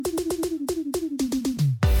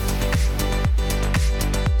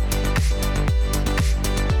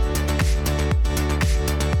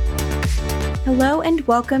Hello and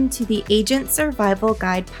welcome to the Agent Survival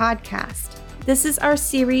Guide podcast. This is our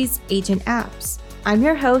series, Agent Apps. I'm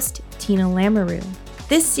your host, Tina Lamoureux.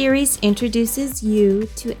 This series introduces you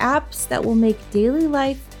to apps that will make daily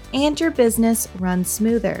life and your business run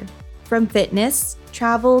smoother. From fitness,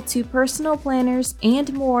 travel, to personal planners,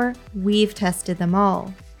 and more, we've tested them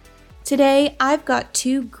all. Today, I've got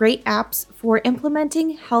 2 great apps for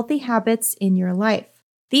implementing healthy habits in your life.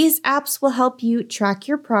 These apps will help you track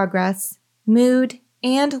your progress, mood,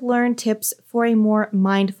 and learn tips for a more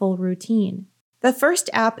mindful routine. The first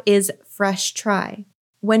app is Fresh Try.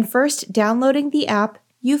 When first downloading the app,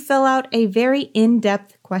 you fill out a very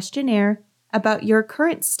in-depth questionnaire about your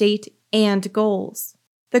current state and goals.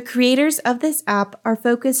 The creators of this app are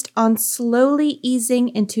focused on slowly easing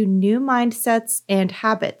into new mindsets and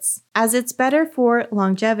habits, as it's better for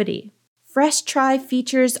longevity. Fresh Try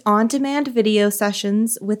features on-demand video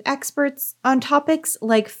sessions with experts on topics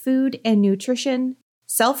like food and nutrition,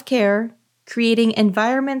 self-care, creating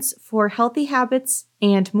environments for healthy habits,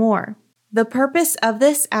 and more. The purpose of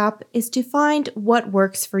this app is to find what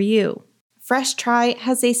works for you. Fresh Try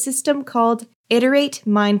has a system called Iterate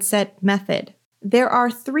Mindset Method. There are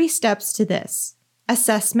 3 steps to this: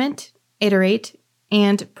 assessment, iterate,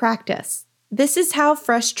 and practice. This is how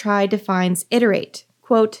Fresh Try defines iterate.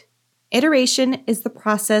 Quote, "Iteration is the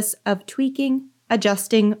process of tweaking,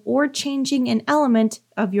 adjusting, or changing an element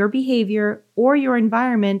of your behavior or your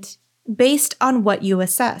environment based on what you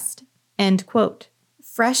assessed." End quote.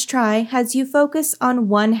 Fresh Try has you focus on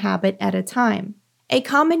one habit at a time. A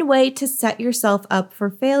common way to set yourself up for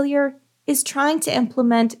failure is trying to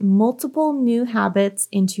implement multiple new habits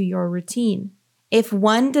into your routine. If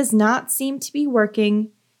one does not seem to be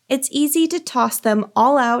working, it's easy to toss them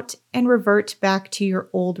all out and revert back to your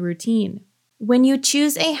old routine. When you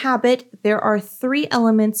choose a habit, there are 3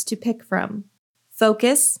 elements to pick from: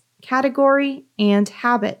 focus, category, and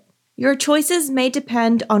habit. Your choices may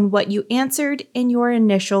depend on what you answered in your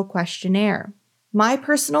initial questionnaire. My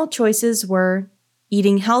personal choices were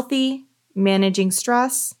eating healthy, managing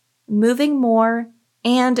stress, moving more,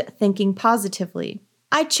 and thinking positively.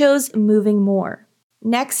 I chose moving more.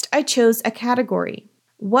 Next, I chose a category.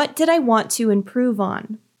 What did I want to improve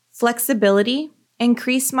on? Flexibility,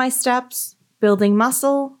 increase my steps, building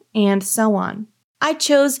muscle, and so on. I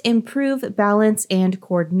chose improve balance and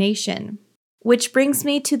coordination. Which brings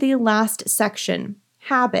me to the last section,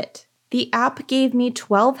 habit. The app gave me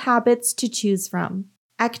 12 habits to choose from.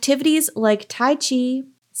 Activities like Tai Chi,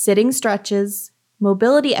 sitting stretches,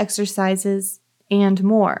 mobility exercises, and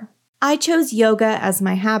more. I chose yoga as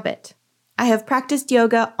my habit. I have practiced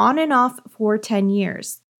yoga on and off for 10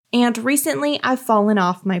 years, and recently I've fallen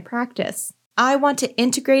off my practice. I want to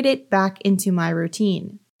integrate it back into my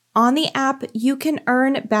routine. On the app, you can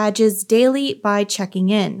earn badges daily by checking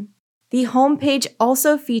in. The homepage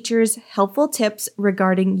also features helpful tips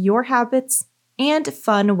regarding your habits and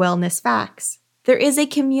fun wellness facts. There is a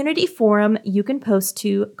community forum you can post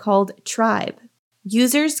to called Tribe.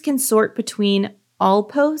 Users can sort between all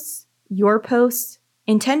posts, your posts,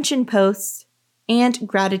 intention posts, and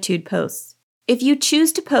gratitude posts. If you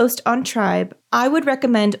choose to post on Tribe, I would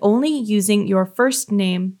recommend only using your first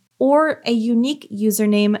name or a unique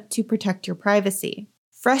username to protect your privacy.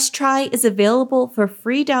 Fresh Try is available for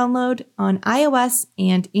free download on iOS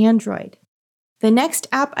and Android. The next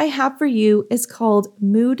app I have for you is called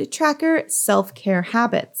Mood Tracker Self-Care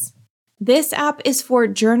Habits. This app is for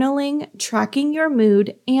journaling, tracking your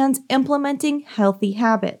mood, and implementing healthy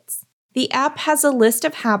habits. The app has a list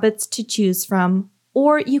of habits to choose from,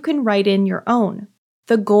 or you can write in your own.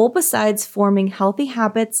 The goal besides forming healthy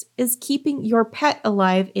habits is keeping your pet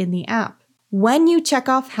alive in the app. When you check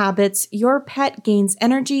off habits, your pet gains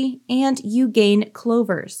energy and you gain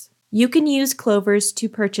clovers. You can use clovers to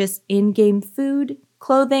purchase in-game food,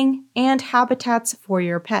 clothing, and habitats for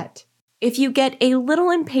your pet. If you get a little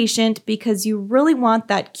impatient because you really want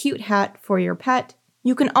that cute hat for your pet,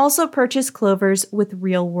 you can also purchase clovers with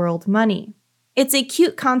real-world money. It's a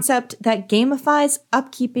cute concept that gamifies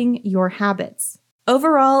upkeeping your habits.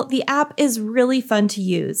 Overall, the app is really fun to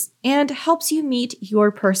use and helps you meet your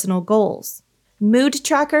personal goals. Mood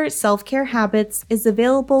Tracker Self-Care Habits is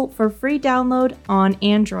available for free download on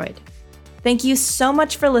Android. Thank you so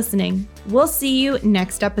much for listening. We'll see you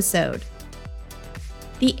next episode.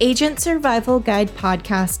 The Agent Survival Guide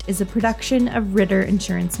podcast is a production of Ritter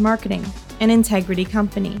Insurance Marketing, an Integrity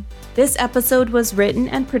company. This episode was written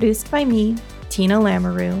and produced by me, Tina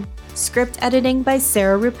Lamoureux, script editing by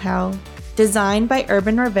Sarah Ruppel, design by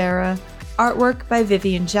Urban Rivera, artwork by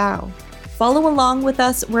Vivian Zhao. Follow along with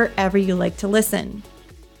us wherever you like to listen.